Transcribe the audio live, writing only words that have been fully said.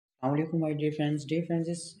अस्सलामुअलैकुम my dear friends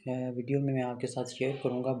इस video में मैं आपके साथ शेयर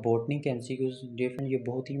करूंगा बॉटनी के एमसीक्यूज़। डियर फ्रेंड, ये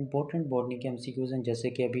बहुत ही इंपॉर्टेंट बॉटनी के एमसीक्यूज़ हैं। जैसे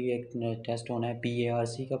कि अभी एक टेस्ट होना है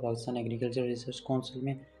PARC का, पाकिस्तान एग्रीकल्चर रिसर्च काउंसिल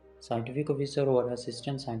में, साइंटिफिक ऑफिसर और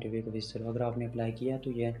असिस्टेंट साइंटिफिक ऑफिसर। अगर आपने अप्लाई किया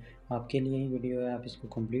तो ये आपके लिए ही वीडियो है, आप इसको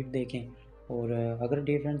कम्प्लीट देखें। और अगर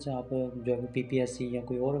डियर फ्रेंड्स आप जो है PPSC या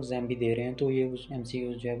कोई और एग्ज़ाम भी दे रहे हैं तो ये उस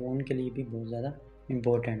एमसीक्यूज़ जो है वो उनके लिए भी बहुत ज़्यादा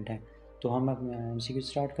इंपॉर्टेंट है। तो हम अब एमसीक्यू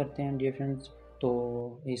स्टार्ट करते हैं डियर फ्रेंड्स। तो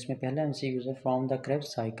इसमें पहला एमसीक्यू है from the Krebs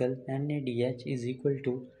cycle NADH is equal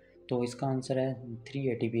to, तो इसका आंसर है 3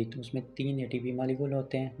 ATP। तो उसमें 3 ATP मालिक्यूल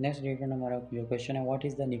होते हैं। नेक्स्ट डिफरेंट हमारा जो क्वेश्चन है, what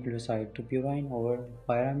is the nucleoside to प्यूराइन और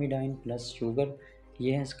पायरामिडाइन प्लस शुगर,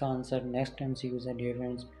 ये है इसका आंसर। नेक्स्ट एमसीक्यू है dear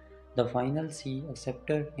friends, the final C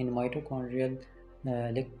acceptor in mitochondrial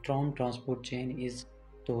electron transport chain is,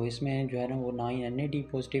 तो इसमें जो है ना वो ना ही NAD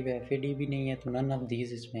पॉजिटिव है, FAD भी नहीं है, तो नन ऑफ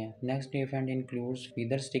दीज इसमें है। Next different includes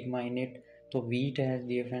feather stigma in it, तो वीट है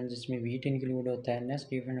डियर फ्रेंड्स, इसमें वीट इंक्लूड होता है। नेक्स्ट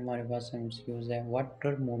डिफरेंट हमारे पास एमसीक्यूज है,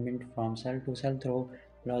 water movement from cell to cell throw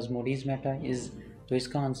plasmodesmata is, तो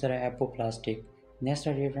इसका आंसर है apoplastic. Next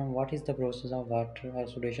different, what is the process of water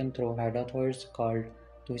oxidation through हाइड्रोथोइड्स called,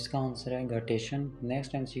 तो इसका आंसर है गटेशन।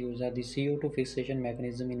 नेक्स्ट एमसीक्यूज है, the CO2 fixation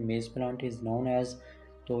mechanism in मेज plant is known as,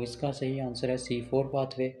 तो इसका सही आंसर है C4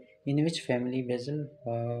 pathway. In which family basal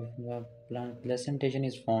placentation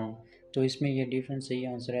is found, तो इसमें ये डिफरेंट सही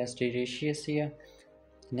आंसर है एस्टेरेशियसिया।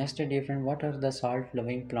 नेक्स्ट है different, what are the salt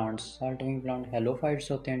loving plants, salt loving plant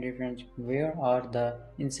halophytes होते हैं different. Where are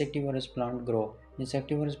the insectivorous plant grow,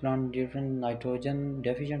 insectivorous plant different nitrogen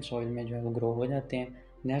deficient soil में जो है वो ग्रो हो जाते हैं।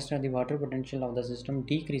 नेक्स्ट है the water potential of the system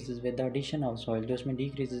decreases with the addition of soil, तो इसमें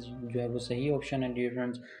डिक्रीजेज जो है वो सही ऑप्शन है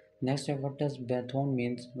डिफरेंट। नेक्स्ट है, what does बैथोन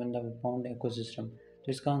means when the pond ecosystem,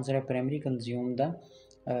 तो इसका आंसर है primary consume the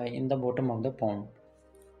in the bottom of the pond.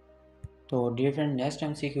 तो डियर फ्रेंड, नेक्स्ट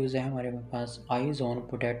एमसीक्यूज है हमारे पास, eyes on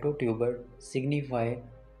potato tuber signify,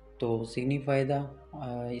 तो सिग्निफाई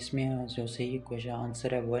द, इसमें जो सही क्वेश्चन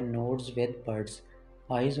आंसर है वो है nodes with birds.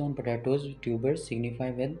 Eyes on potatoes tuber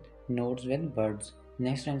signify with nodes with birds.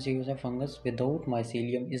 Next MCQs है, fungus without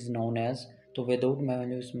mycelium is known as, तो विदाउट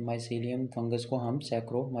माइसीलियम फंगस को हम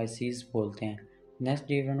सैक्रोमाइसीज बोलते हैं। नेक्स्ट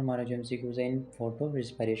डिफरेंट हमारा जो एमसीक्यूज है, इन photo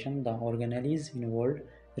respiration the organelles involve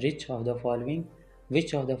rich of the following,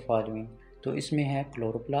 which of the following, तो इसमें है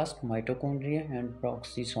क्लोरोप्लास्ट, माइटोकॉन्ड्रिया एंड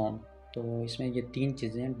प्रोक्सीसोम, तो इसमें ये 3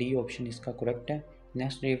 चीज़ें हैं, डी ऑप्शन इसका करेक्ट है।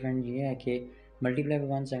 नेक्स्ट डिफरेंट ये है कि मल्टीप्लाई बाय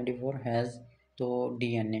 174 हैज़, तो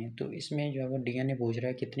DNA, तो इसमें जो है वो DNA पूछ रहा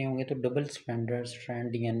है कितने होंगे, तो डबल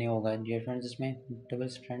स्ट्रैंड DNA होगा डिफरेंट, इसमें डबल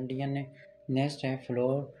स्ट्रैंड DNA। नेक्स्ट है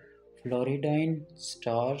फ्लोरिडाइन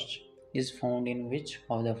starch is found in which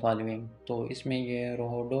of the following, तो इसमें ये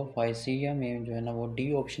रोडोफाइसिया में जो है ना वो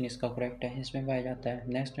डी ऑप्शन इसका करेक्ट है, इसमें पाया जाता है।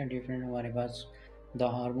 नेक्स्ट है डिफरेंट हमारे पास, the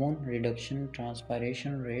hormone reduction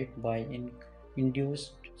transpiration rate by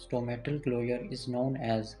induced stomatal closure is known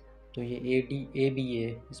as, तो ये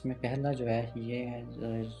ABA, इसमें पहला जो है ये है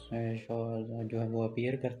जो है वो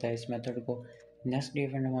अपीयर करता है इस मेथड को। नेक्स्ट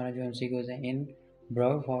डिफरेंट हमारा जो एमसीक्यूज है, इन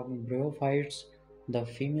bryophytes the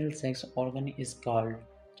female sex organ is called,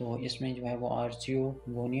 तो इसमें जो है वो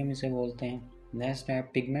आर्चियोगोनियम इसे बोलते हैं। नेक्स्ट है,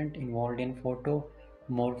 pigment involve in photo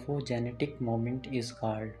morphogenetic moment is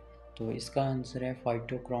called, तो इसका आंसर है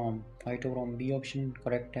फाइटोक्रोम, बी ऑप्शन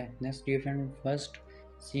करेक्ट है। Next different, first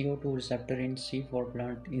CO2 receptor in C4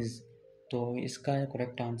 plant is, तो इसका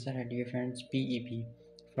करेक्ट आंसर है dear friends PEP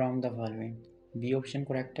from the following, B option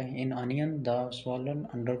correct है। इन onion the swollen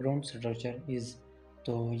underground structure is,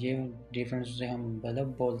 तो ये difference से हम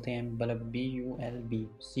bulb बोलते हैं, bulb BULB,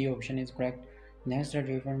 C option is correct. Next है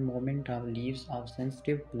different, movement of leaves of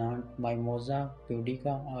sensitive plant माइमोजा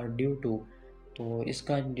pudica are due to, तो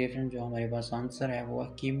इसका डिफरेंट जो हमारे पास आंसर है वो है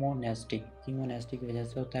कीमोनेस्टिक की वजह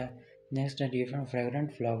से होता है। नेक्स्ट है different,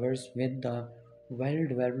 fragrant flowers with the well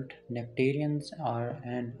developed नेक्टेरियंस are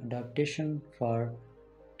N adaptation for,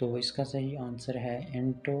 तो इसका सही आंसर है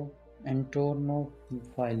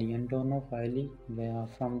एंटोनोफाइली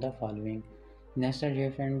फ्रॉम द फॉलोइंग। नेक्स्ट है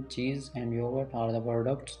different, cheese and yogurt are the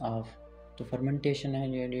products of, तो फर्मेंटेशन है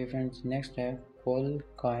ये डिफरेंट। नेक्स्ट है,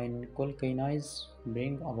 कोलकाइनाइज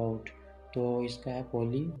ब्रिंग अबाउट, तो इसका है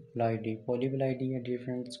पॉलीप्लाइडी है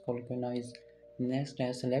डिफरेंट कोलकाइनाइज। नेक्स्ट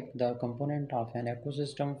है, select the component of an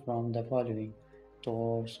ecosystem from the following, तो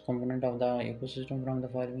component of the ecosystem from the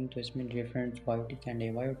following, तो इसमें डिफरेंट बायोटिक एंड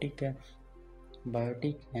एबायोटिक है,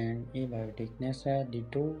 बायोटिक एंड एबायोटिक। नेक्स्ट है, the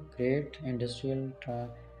 2 great industrial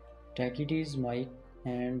tragedies mic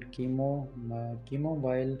and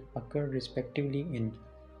कीमोबाइल occur respectively इन,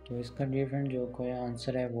 तो इसका different जो कोई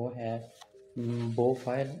answer है वो है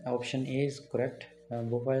बोफाइल, option A is correct,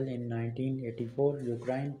 बोफाइल in 1984,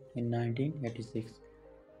 Ukraine in 1986।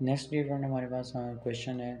 Next different हमारे पास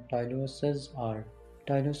क्वेश्चन है, टाइलोसस are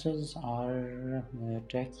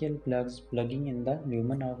tracheal plugs plugging in the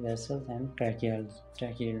lumen of vessels and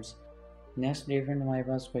ट्रैकियल्स। Next different हमारे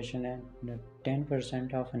पास क्वेश्चन है,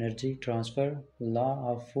 10% of energy transfer law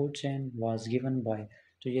of food chain was given by.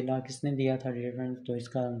 तो ये law किसने दिया था different? तो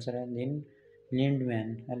इसका आंसर है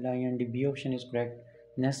Lindeman, LIND, B option is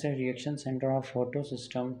correct. Next है, reaction centre of photo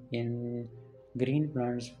system in green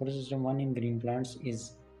plants, photo system 1 in green plants is.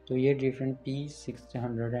 तो ये डिफरेंट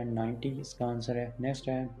P690 इसका आंसर है। नेक्स्ट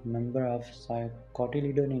है, नंबर ऑफ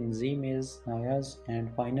कोटिलिडन इन जी मेज नायास एंड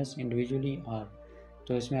फाइनस इंडिविजुअली आर।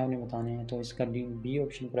 तो इसमें आपने बताने हैं, तो इसका बी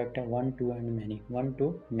ऑप्शन करेक्ट है, 1 2 एंड मैनी, 1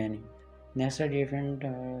 2 मैनी। नेक्स्ट है different,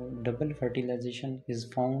 double fertilisation is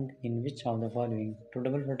found in which of the following. तो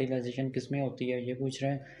डबल फर्टिलाइजेशन किस में होती है ये पूछ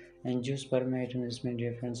रहे हैं। एंजियोस्पर्मेटन इसमें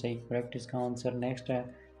डिफरेंट सही करेक्ट इसका आंसर। नेक्स्ट है,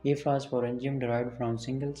 ए फास्फोरेंजियम derived from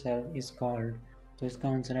single cell is called. तो इसका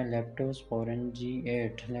आंसर है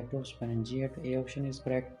लेप्टोस्पोरेंजिएट, A option is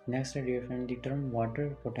correct. Next है different, the term water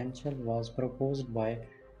potential was proposed by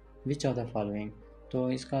which of the following. तो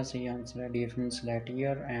इसका सही आंसर है डिफरेंट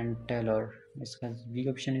स्लेटियर एंड टेलर, इसका बी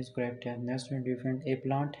ऑप्शन इज करेक्ट है। नेक्स्ट है different, A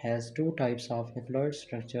plant has 2 types of haploid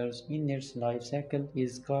structures in its life cycle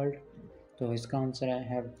is called. तो इसका answer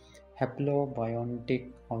है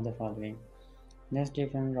हैप्लोबायोटिक of the following. Next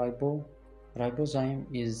different,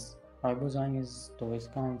 ribozyme is, तो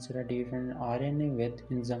इसका answer है different RNA with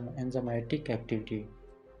enzymatic activity,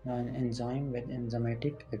 enzyme with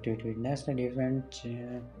enzymatic activity. Next different,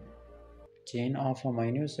 chain of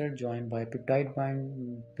amino acid join bye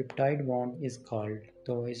peptide bond is called.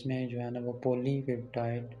 तो इसमें जो है ना वो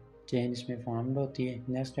पॉलीपेप्टाइड चेन इसमें फॉर्म्ड होती है।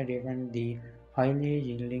 नेक्स्ट है different, the highly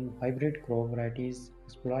yielding hybrid crop varieties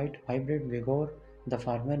exploit hybrid विगोर, the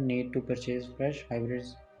farmer need to purchase fresh hybrid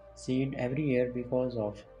seed every year because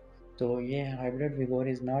of. तो ये hybrid विगोर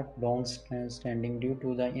is not long standing due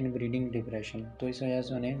to the inbreeding depression. तो इस वजह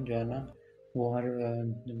से उन्हें जो है ना वो हर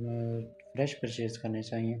फ्रेश परचेज करने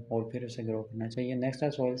चाहिए और फिर उसे ग्रो करना चाहिए। नेक्स्ट है,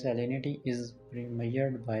 soil salinity is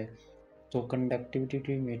measured by. तो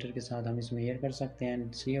कंडक्टिविटी मीटर के साथ हम इस मेजर कर सकते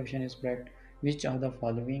हैं। C option is correct. Which of the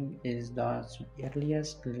following is the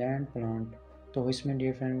earliest land plant. तो इसमें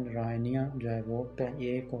डिफरेंट रायनिया जो है वो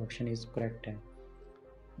एक ऑप्शन इज करेक्ट है।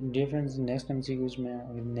 डिफरेंस नेक्स्ट MCQs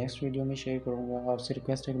में नेक्स्ट वीडियो में शेयर करूँगा। आपसे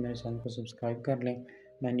रिक्वेस्ट है कि मेरे चैनल को सब्सक्राइब कर लें,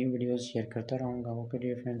 मैं न्यू वीडियोज़ शेयर करता रहूँगा। ओके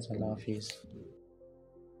डियर फ्रेंड्स, अल्लाह हाफिज़।